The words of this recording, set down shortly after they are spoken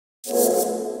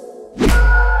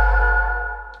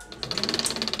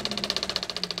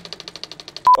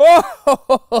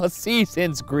Oh,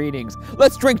 season's greetings.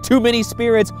 Let's drink too many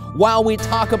spirits while we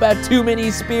talk about too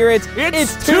many spirits.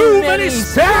 It's too many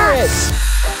spirits!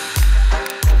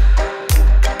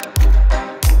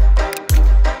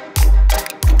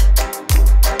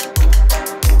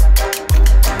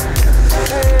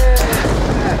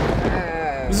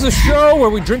 This is a show where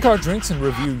we drink our drinks and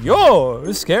review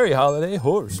your scary holiday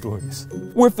horror stories.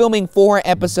 We're filming 4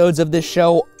 episodes of this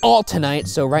show all tonight,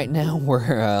 so right now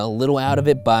we're a little out of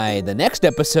it. By the next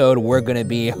episode, we're gonna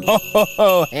be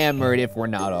hammered if we're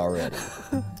not already.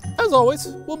 As always,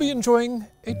 we'll be enjoying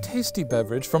a tasty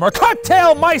beverage from our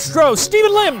cocktail maestro,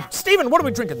 Stephen Lim. Stephen, what are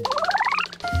we drinking?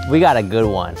 We got a good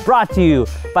one. Brought to you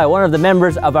by one of the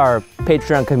members of our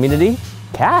Patreon community,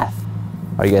 Kath.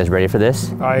 Are you guys ready for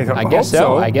this? I guess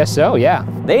so. I guess so, yeah.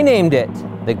 They named it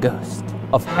the Ghost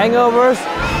of Hangovers.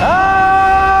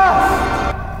 Ah!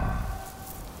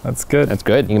 That's good. That's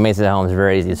good. You can make this at home, it's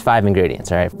very easy. It's 5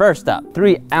 ingredients, all right? First up,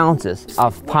 3 ounces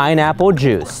of pineapple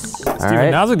juice. Stephen,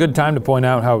 right? now's a good time to point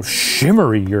out how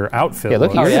shimmery your outfit Yeah,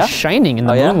 look, looks. you're just shining in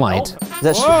the moonlight. Is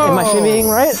that am I shimmying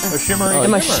right? Shimmering.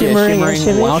 Am I shimmering? Yeah,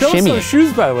 shimmering while Show us shimmying. those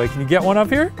shoes, by the way. Can you get one up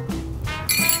here?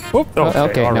 Whoop.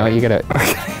 Okay, all no, right. you gotta.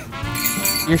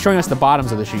 You're showing us the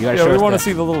bottoms of the shoe. You gotta Yeah, show we us want to the,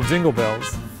 see the little jingle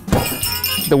bells.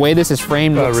 the way this is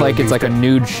framed. Looks really like it's like a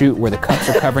nude shoot where the cups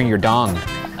are covering your dong.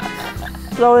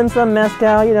 Throw in some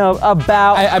mezcal, you know,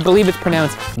 about. I believe it's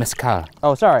pronounced mezcal.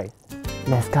 Oh, sorry.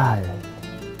 Mezcal.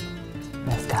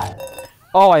 Mezcal.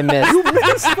 Oh, I missed. You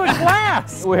missed the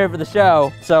glass! We're here for the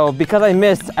show, so because I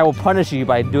missed, I will punish you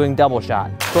by doing double shot.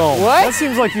 Boom. What? That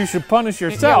seems like you should punish Yeah,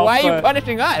 yourself. why are you but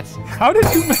punishing us? How did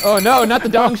you miss? Oh no, not the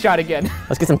dong shot again.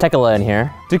 Let's get some tequila in here.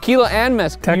 Tequila and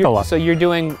mezcal. Tequila. So you're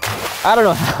doing. I don't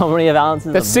know how many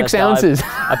ounces. That's of 6 mezcal ounces.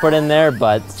 I put in there,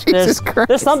 but Jesus Christ.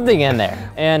 there's something in there.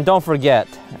 And don't forget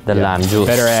the lime juice.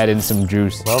 Better add in some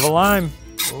juice. Love a lime.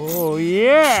 Oh,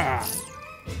 yeah.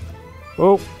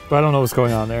 Oh, I don't know what's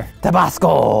going on there.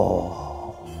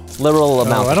 Tabasco. Literal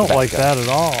amount. I of don't like Tabasco. that at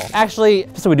all. Actually,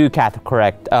 just so we do Kath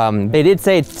correct, they did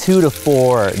say 2 to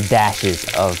 4 dashes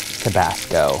of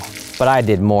Tabasco, but I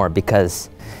did more because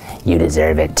you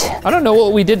deserve it. I don't know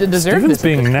what we did to deserve Stephen's this.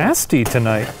 being nasty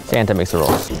tonight. Santa makes the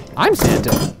rules. I'm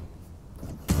Santa.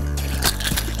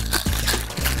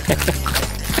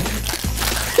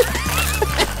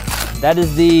 That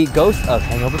is the Ghost of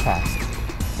Hangover Past.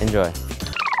 Enjoy.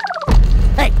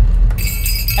 Hey,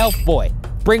 elf boy,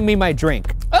 bring me my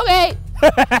drink. Okay.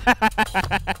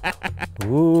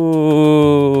 Ooh.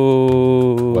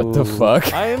 What the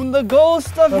fuck? I am the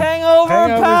Ghost of Hangover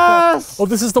Past. Oh,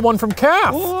 this is the one from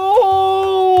Calf.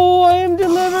 Oh, I am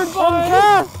delivered by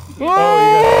Kath.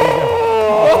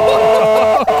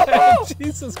 Oh,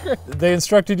 Jesus Christ. They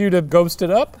instructed you to ghost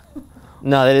it up?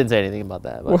 No, they didn't say anything about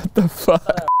that. But. What the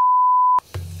fuck?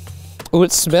 Oh,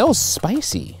 it smells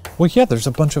spicy. Well, yeah, there's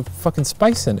a bunch of fucking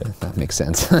spice in it. That makes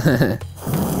sense.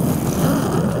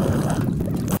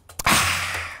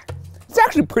 It's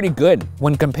actually pretty good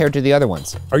when compared to the other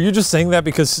ones. Are you just saying that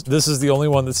because this is the only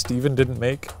one that Stephen didn't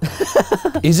make?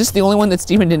 Is this the only one that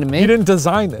Stephen didn't make? He didn't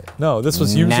design it. No, this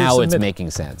was user Now it's submitted.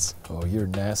 making sense. Oh, you're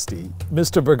nasty.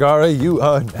 Mr. Bergara, you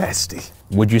are nasty.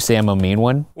 Would you say I'm a mean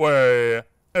one? Well,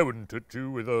 I wouldn't touch you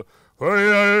with a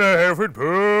 5-foot pole.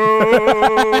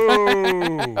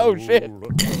 Oh shit.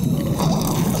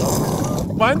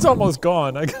 Mine's almost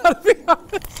gone, I gotta be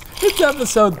honest. It's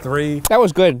episode 3. That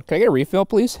was good. Can I get a refill,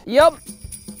 please? Yep.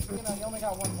 You only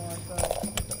got one more, so.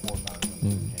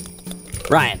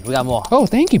 Ryan, we got more. Oh,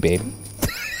 thank you, baby.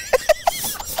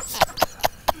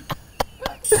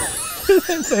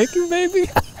 Thank you, baby.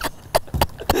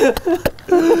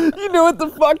 You know what the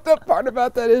fucked up part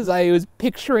about that is? I was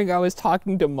picturing I was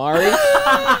talking to Mari,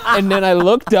 and then I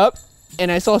looked up,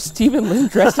 and I saw Stephen Lim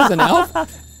dressed as an elf,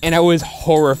 and I was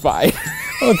horrified.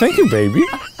 Oh, thank you, baby.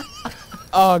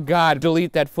 Oh God,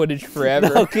 delete that footage forever.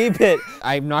 No, keep it.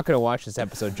 I'm not gonna watch this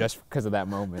episode just because of that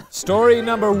moment. Story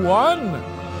number 1.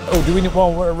 Oh, do we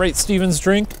want to rate Stephen's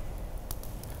drink?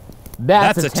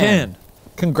 That's a 10.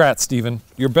 Congrats, Stephen.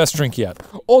 Your best drink yet.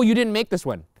 Oh, you didn't make this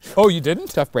one. Oh, you didn't?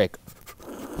 Tough break.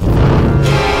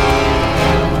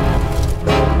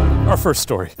 Our first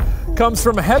story comes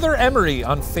from Heather Emery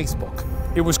on Facebook.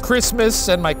 It was Christmas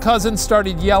and my cousin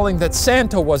started yelling that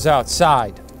Santa was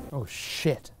outside. Oh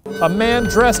shit. A man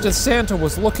dressed as Santa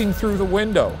was looking through the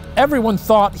window. Everyone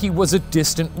thought he was a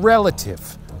distant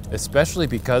relative, especially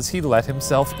because he let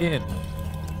himself in.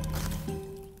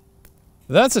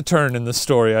 That's a turn in the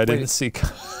story I didn't see.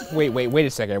 Wait a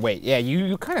second. Wait, yeah,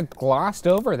 you kind of glossed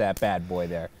over that bad boy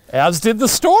there. As did the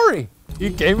story. He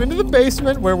came into the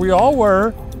basement where we all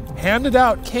were, handed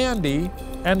out candy,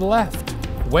 and left.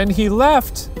 When he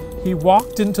left, he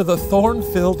walked into the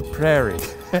thorn-filled prairie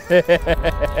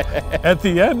at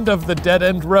the end of the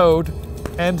dead-end road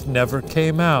and never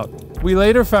came out. We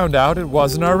later found out it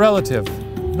wasn't our relative.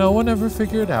 No one ever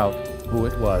figured out who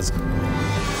it was.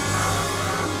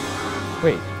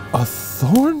 Wait, A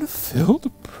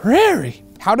thorn-filled prairie?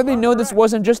 how do they know this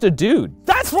wasn't just a dude?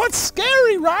 That's what's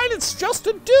scary, right? It's just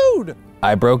a dude.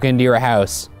 I broke into your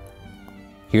house.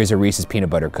 Here's a Reese's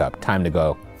peanut butter cup. Time to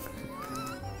go.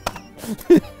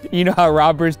 You know how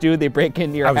robbers do? They break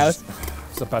into your house. I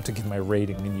was about to give my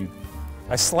rating and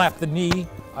I slapped the knee.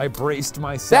 I braced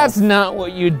myself. That's not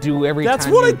what you do every time. That's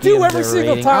what I do every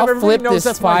single time. I'll Everybody flip knows this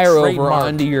that's my fire over trademark.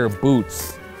 onto your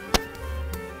boots.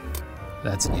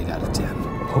 That's an 8 out of 10.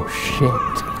 Oh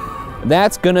shit.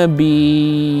 That's gonna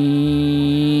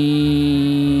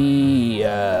be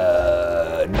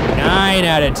 9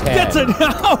 out of 10. That's a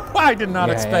no! I did not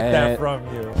expect Yeah. that from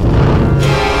you.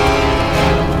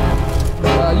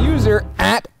 User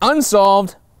at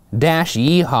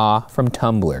unsolved-yeehaw from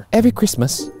Tumblr. Every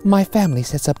Christmas, my family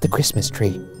sets up the Christmas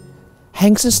tree.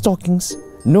 Hangs the stockings,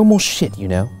 normal shit, you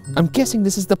know. I'm guessing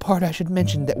this is the part I should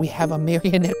mention that we have a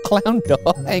marionette clown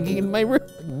doll hanging in my room.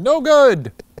 No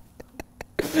good.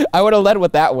 I would have led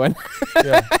with that one.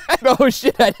 Yeah. Oh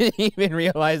shit, I didn't even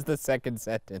realize the second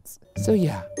sentence. So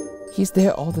yeah, he's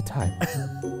there all the time.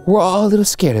 We're all a little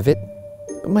scared of it.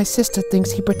 But my sister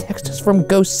thinks he protects us from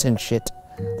ghosts and shit.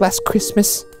 Last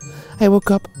Christmas, I woke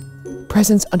up,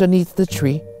 presents underneath the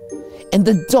tree, and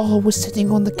the doll was sitting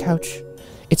on the couch,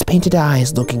 its painted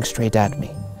eyes looking straight at me.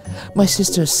 My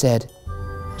sister said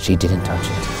she didn't touch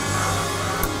it.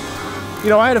 You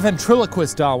know, I had a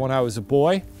ventriloquist doll when I was a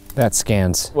boy. That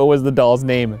scans. What was the doll's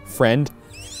name? Friend?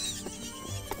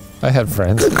 I had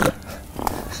friends.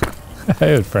 I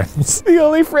had friends. The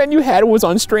only friend you had was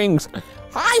on strings.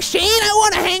 Hi, Shane, I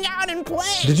want to hang out and play.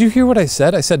 Did you hear what I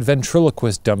said? I said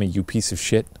ventriloquist dummy, you piece of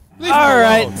shit. All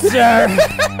right, sir.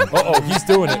 Uh-oh, he's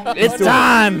doing it. It's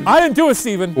time. I didn't do it,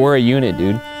 Steven. We're a unit,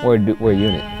 dude. We're a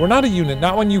unit. We're not a unit,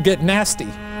 not when you get nasty.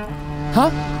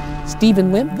 Huh?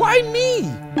 Stephen Lim? Why me?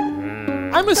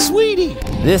 I'm a sweetie.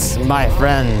 This, my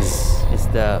friends, is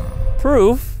the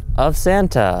proof of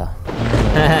Santa.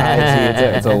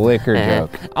 It's a liquor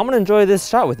joke. I'm gonna enjoy this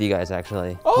shot with you guys,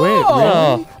 actually. Wait,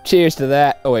 really? Cheers to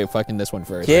that. Oh wait, fucking this one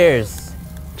first. Cheers.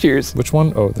 Cheers. Which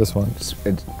one? Oh, this one.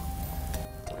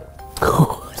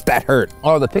 That hurt.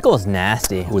 Oh, the pickle is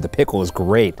nasty. Ooh, the pickle is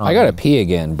great. I gotta pee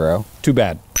again, bro. Too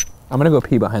bad. I'm gonna go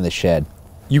pee behind the shed.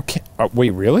 You can't. Wait,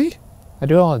 really? I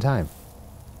do it all the time.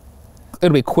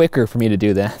 It'll be quicker for me to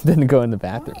do that than to go in the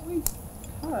bathroom.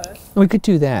 We could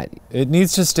do that. It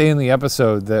needs to stay in the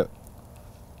episode that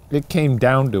it came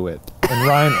down to it, and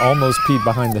Ryan almost peed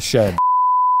behind the shed.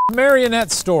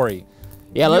 Marionette story.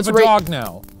 Yeah, You let's have a rate- dog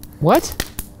now. What?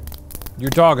 Your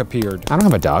dog appeared. I don't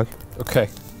have a dog. Okay.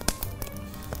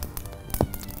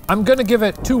 I'm gonna give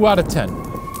it 2 out of 10.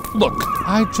 Look,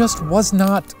 I just was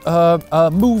not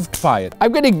moved by it.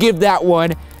 I'm gonna give that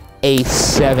one a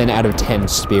 7 out of 10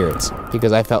 spirits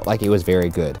because I felt like it was very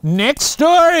good. Next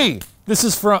story. This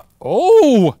is from,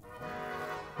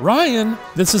 Ryan,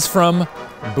 this is from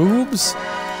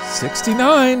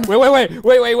Boobs69.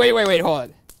 Wait, hold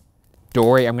on.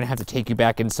 Dory, I'm gonna have to take you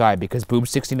back inside because Boob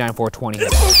 69420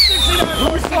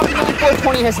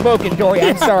 420 has spoken, Dory.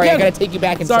 I'm sorry, I gotta take you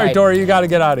back inside. Sorry, Dory, you gotta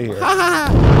get out of here.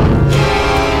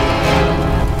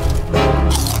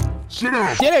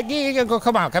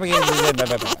 Come on, come here.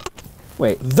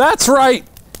 Wait, That's right.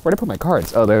 where'd I put my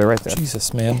cards? Oh, they're right there.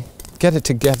 Jesus, man. Get it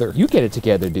together. You get it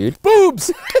together, dude.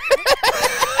 Boobs!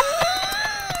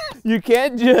 You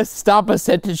can't just stop a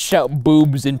sentence, shout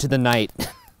boobs into the night.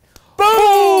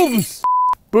 Boobs!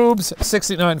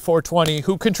 Boobs69420,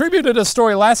 who contributed a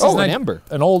story last season. an Ember.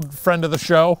 An old friend of the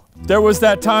show. There was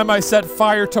that time I set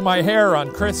fire to my hair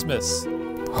on Christmas.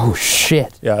 Oh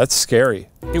shit. Yeah, that's scary.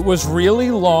 It was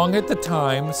really long at the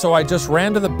time, so I just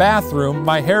ran to the bathroom,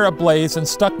 my hair ablaze, and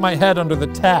stuck my head under the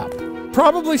tap.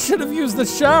 Probably should have used the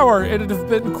shower. It'd have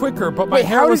been quicker, but my Wait,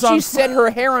 hair how was did on she set her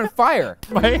hair on fire?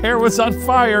 my hair was on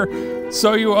fire,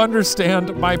 so you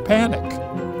understand my panic.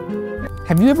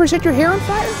 Have you ever set your hair on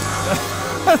fire?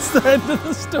 That's the end of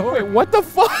the story. What the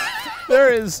fuck?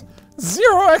 There is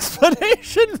zero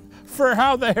explanation for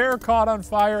how the hair caught on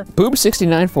fire. Boob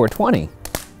 69420.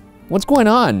 What's going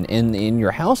on in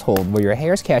your household where your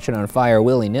hair's catching on fire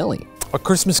willy-nilly? A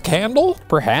Christmas candle?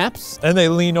 Perhaps. And they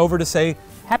lean over to say,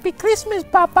 "Happy Christmas,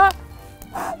 Papa."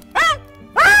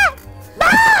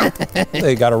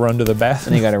 They gotta run to the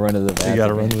bathroom. And you gotta run to the bathroom. You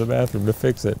gotta run to the bathroom to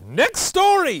fix it. Next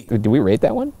story! Did we rate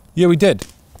that one? Yeah, we did.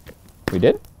 We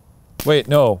did? Wait,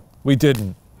 no, we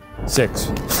didn't. 6.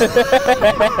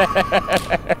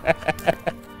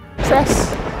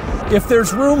 stress. If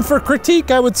there's room for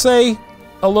critique, I would say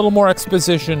a little more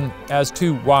exposition as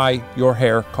to why your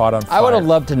hair caught on fire. I would have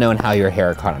loved to known how your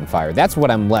hair caught on fire. That's what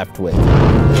I'm left with.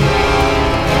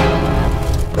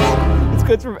 This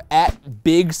goes from at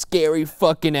big scary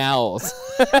fucking owls.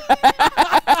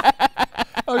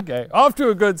 Okay, off to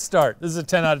a good start. This is a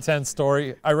 10 out of 10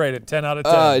 story. I rate it 10 out of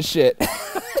 10. Oh, shit.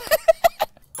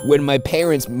 When my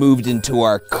parents moved into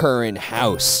our current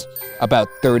house about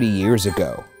 30 years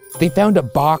ago, they found a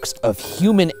box of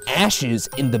human ashes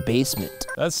in the basement.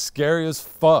 That's scary as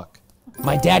fuck.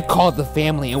 My dad called the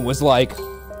family and was like,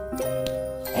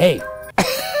 hey,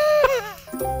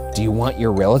 do you want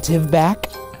your relative back?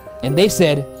 And they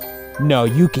said, no,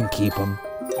 you can keep him.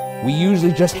 We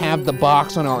usually just have the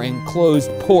box on our enclosed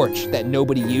porch that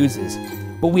nobody uses,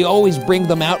 but we always bring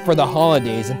them out for the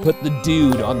holidays and put the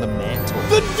dude on the mantle.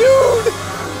 The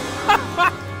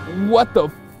dude! What the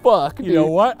fuck, dude? You know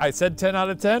what? I said 10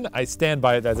 out of 10. I stand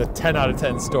by it as a 10 out of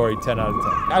 10 story, 10 out of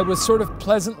 10. I was sort of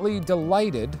pleasantly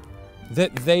delighted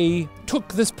that they took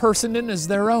this person in as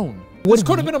their own. This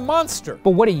could have been a monster.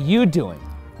 But what are you doing?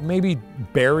 Maybe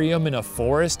bury him in a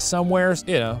forest somewhere.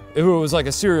 You know, if it was like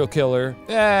a serial killer,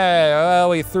 well,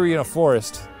 we threw you in a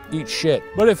forest, eat shit.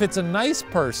 But if it's a nice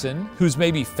person whose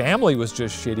maybe family was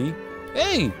just shitty,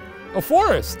 hey, a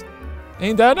forest.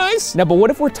 Ain't that nice? No, but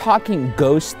what if we're talking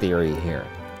ghost theory here?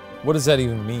 What does that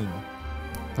even mean?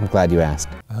 I'm glad you asked.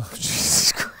 Oh,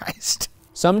 Jesus Christ.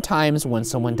 Sometimes when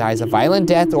someone dies a violent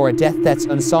death or a death that's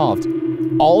unsolved,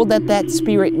 all that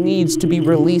spirit needs to be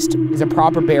released is a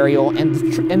proper burial and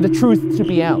the truth to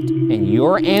be out. And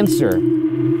your answer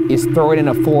is throw it in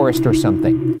a forest or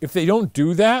something. If they don't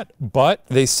do that, but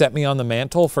they set me on the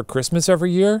mantle for Christmas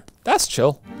every year, that's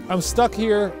chill. I'm stuck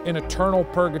here in eternal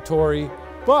purgatory,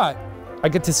 but I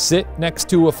get to sit next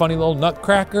to a funny little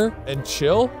nutcracker and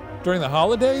chill during the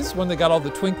holidays when they got all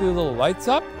the twinkly little lights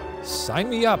up. Sign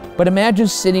me up. But imagine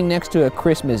sitting next to a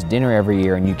Christmas dinner every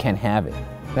year and you can't have it.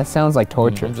 That sounds like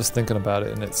torture. I'm just thinking about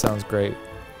it and it sounds great.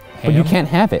 Ham? But you can't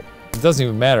have it. It doesn't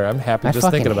even matter. I'm happy just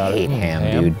thinking about it. I fucking hate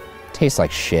ham, dude. Tastes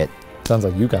like shit. Sounds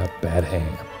like you got bad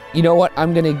ham. You know what?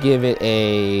 I'm gonna give it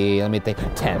a, let me think,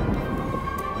 10.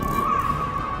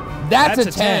 That's a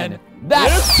 10.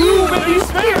 That's too many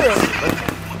spirits.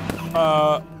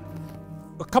 A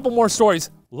couple more stories.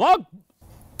 God.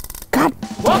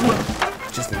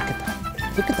 Just look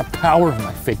at the power of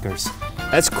my fingers.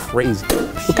 That's crazy.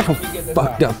 Look how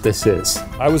fucked up this is.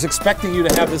 I was expecting you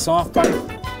to have this off by.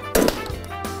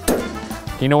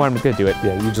 You know what? I'm gonna do it.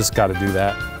 Yeah, you just gotta do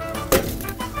that.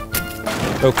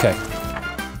 Okay.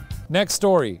 Next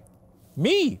story.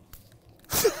 Me.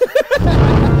 This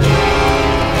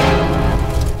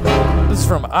is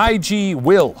from IG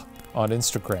Will on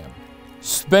Instagram.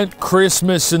 Spent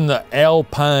Christmas in the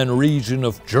Alpine region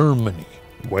of Germany,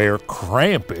 where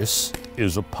Krampus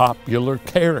is a popular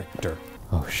character.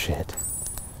 Oh shit.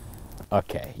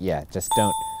 Okay, yeah, just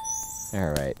don't.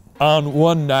 All right. On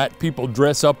one night, people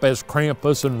dress up as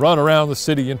Krampus and run around the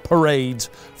city in parades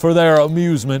for their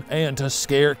amusement and to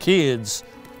scare kids.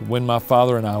 When my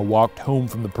father and I walked home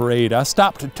from the parade, I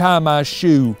stopped to tie my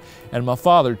shoe, and my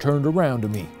father turned around to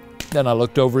me. Then I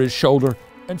looked over his shoulder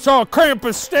and saw a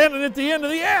Krampus standing at the end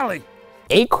of the alley.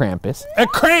 A Krampus? A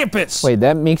Krampus! Wait,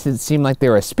 that makes it seem like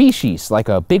they're a species, like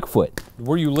a Bigfoot.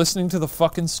 Were you listening to the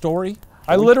fucking story?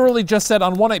 I literally just said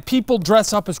on one night, people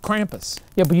dress up as Krampus.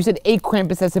 Yeah, but you said a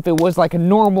Krampus as if it was like a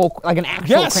normal, like an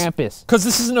actual Krampus. Because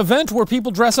this is an event where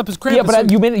people dress up as Krampus. Yeah,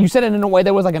 but you said it in a way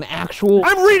that was like an actual...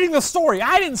 I'm reading the story.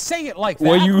 I didn't say it like that.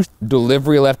 Well,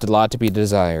 delivery left a lot to be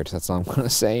desired. That's all I'm gonna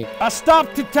say. I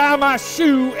stopped to tie my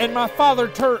shoe and my father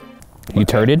turned... You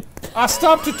turded? I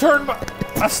stopped to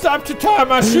tie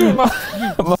my shoe.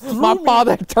 My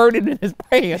father turded in his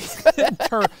pants.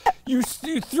 You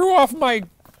threw off my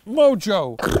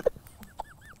mojo.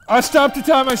 I stopped to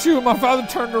tie my shoe and my father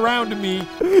turned around to me.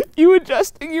 You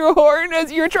adjusting your horn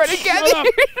as you were trying to gather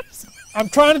yours. I'm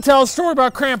trying to tell a story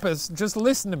about Krampus. Just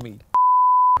listen to me.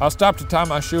 I stopped to tie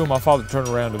my shoe and my father turned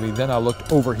around to me. Then I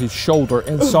looked over his shoulder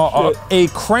and saw a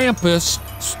Krampus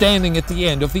standing at the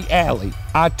end of the alley.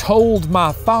 I told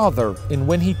my father, and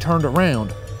when he turned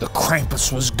around, the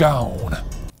Krampus was gone.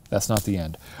 That's not the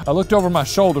end. I looked over my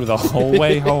shoulder the whole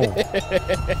way home.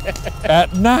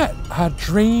 At night, I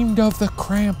dreamed of the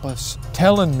Krampus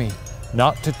telling me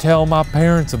not to tell my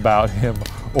parents about him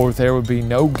or there would be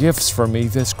no gifts for me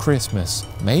this Christmas.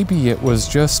 Maybe it was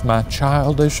just my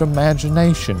childish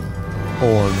imagination.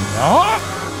 Or not?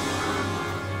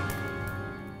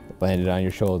 Landed on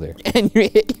your shoulder. And you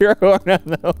hit your horn on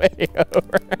the way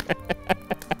over.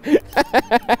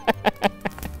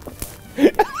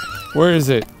 Where is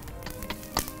it?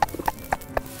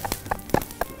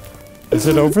 Is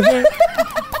it over there?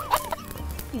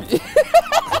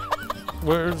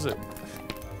 Where is it?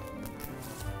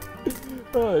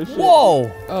 Oh, shit.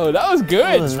 Whoa! Oh, that was good.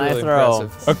 That was a nice throw.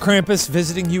 Impressive. A Krampus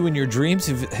visiting you in your dreams?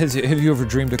 Have you ever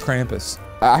dreamed of Krampus?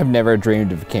 I've never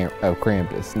dreamed of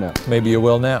Krampus, no. Maybe you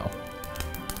will now.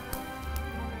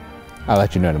 I'll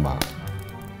let you know tomorrow.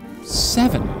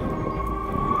 7.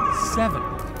 7.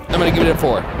 I'm gonna give it a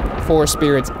 4. 4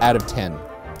 spirits out of 10.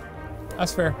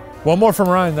 That's fair. One more from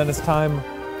Ryan, then it's time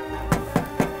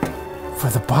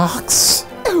for the box.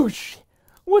 Oh shit.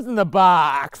 What's in the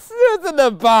box? What's in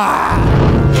the box?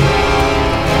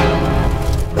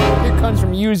 Here comes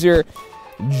from user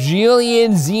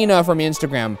Jillian Zena from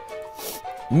Instagram.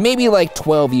 Maybe like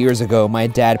 12 years ago, my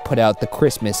dad put out the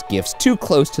Christmas gifts too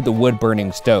close to the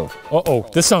wood-burning stove. Uh-oh,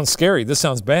 this sounds scary. This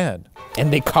sounds bad.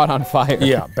 And they caught on fire.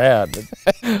 Yeah, bad.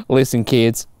 Listen,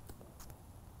 kids.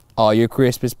 All your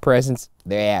Christmas presents,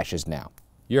 they're ashes now.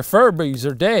 Your Furbies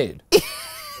are dead.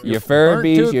 Your burnt to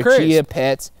Furbies, a your crisp. Chia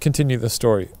Pets. Continue the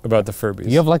story about the Furbies.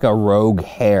 You have like a rogue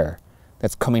hair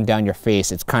that's coming down your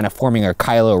face. It's kind of forming a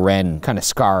Kylo Ren kind of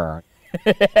scar.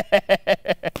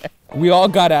 We all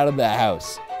got out of the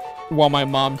house while my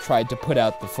mom tried to put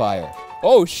out the fire.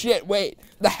 Oh shit, wait.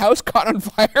 The house caught on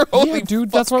fire? Holy Yeah,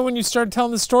 dude, fuck. that's why when you started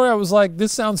telling the story, I was like,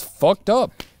 this sounds fucked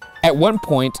up. At one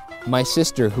point, my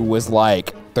sister, who was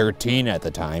like 13 at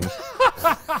the time,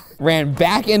 ran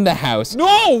back in the house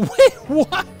No, wait,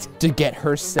 what? to get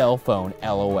her cell phone,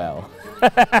 LOL.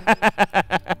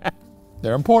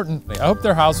 They're important. I hope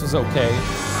their house was okay.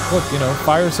 Look, you know,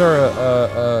 fires are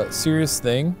a serious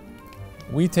thing.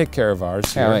 We take care of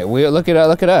ours here. Yeah, wait, look at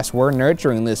us. We're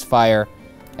nurturing this fire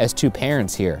as two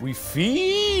parents here. We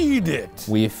feed it.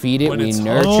 We feed it, when we it's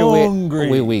nurture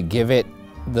hungry. it, we give it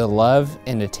the love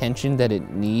and attention that it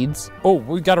needs. Oh,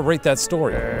 we gotta rate that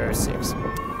story. 6.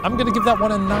 I'm gonna give that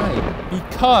one a 9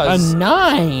 because. A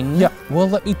 9? Yeah, well,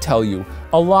 let me tell you,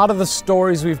 a lot of the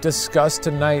stories we've discussed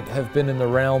tonight have been in the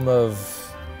realm of,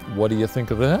 what do you think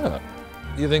of that?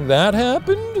 You think that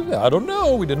happened? I don't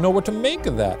know. We didn't know what to make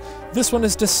of that. This one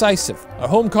is decisive. A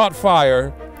home caught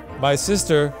fire. My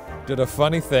sister did a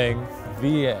funny thing.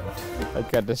 The end. I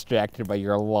got distracted by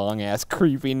your long ass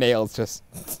creepy nails just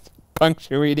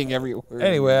punctuating every word.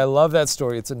 Anyway, I love that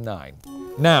story. It's a 9.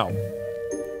 Now,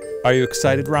 are you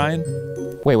excited, Ryan?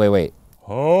 Wait.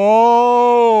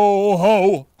 Ho,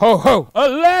 ho, Ho ho! a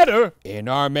letter. In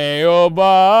our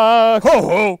mailbox. Ho,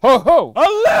 ho, Ho ho! a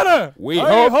letter. We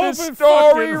I hope this it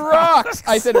story fucking rocks.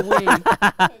 I said we.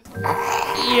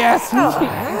 Yes.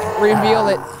 Reveal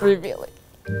it.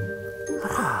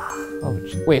 Oh,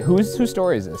 wait, whose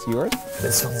story is this? Yours?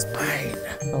 This one's mine.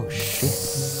 Oh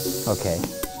shit. Okay,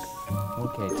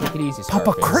 take it easy,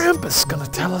 Papa Scarface. Krampus gonna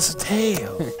tell us a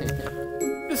tale.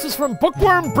 This is from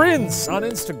Bookworm Prince on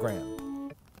Instagram.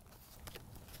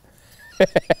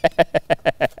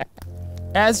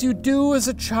 As you do as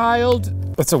a child.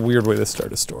 That's a weird way to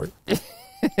start a story.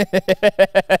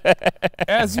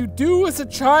 As you do as a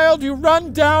child, you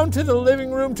run down to the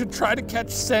living room to try to catch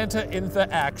Santa in the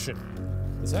action.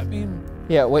 Does that mean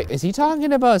Yeah, wait, is he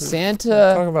talking about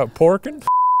Santa? talking about porking?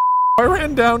 I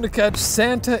ran down to catch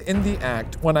Santa in the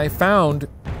act when I found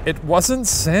it wasn't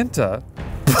Santa,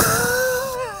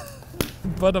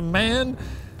 but a man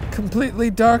completely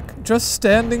dark just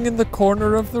standing in the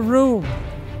corner of the room.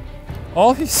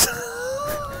 All he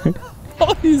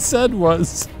said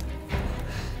was,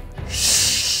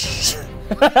 shh.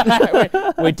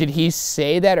 Wait, did he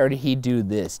say that or did he do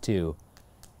this too?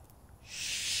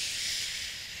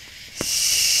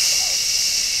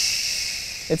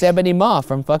 It's Ebony Maw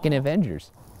from fucking Avengers.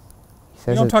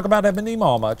 We don't talk about Ebony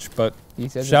Maw much, but He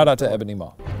says shout it out to Ebony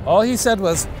Maw. All he said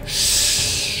was,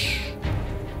 shh,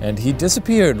 and he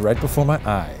disappeared right before my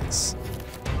eyes.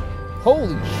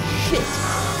 Holy shit!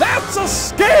 That's a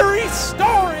scary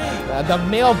story! The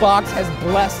mailbox has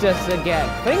blessed us again.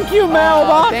 Thank you,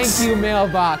 mailbox. Thank you,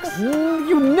 mailbox.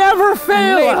 You never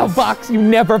fail us. Mailbox, you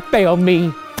never fail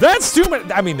me. That's too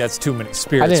many. I mean, that's too many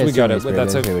spirits. think We it's got too it. many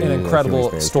That's spirits. an That's too incredible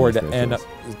many story to spirits. end.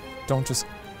 Don't just.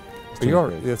 It's too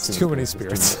many spirits. Too many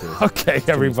spirits. Okay,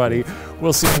 everybody.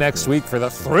 We'll see you next week for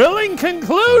the thrilling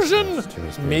conclusion.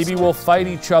 Maybe we'll fight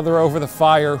each other over the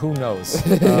fire. Who knows?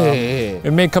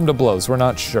 It may come to blows. We're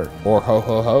not sure. Or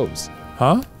ho-ho-hos.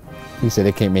 Huh? He said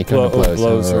it can't make him to blows.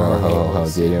 Blows or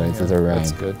Ho-ho-hos. Yeah, it's a rhyme.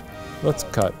 That's good. Let's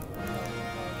cut.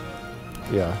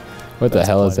 Yeah. What the That's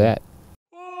hell is plenty. that?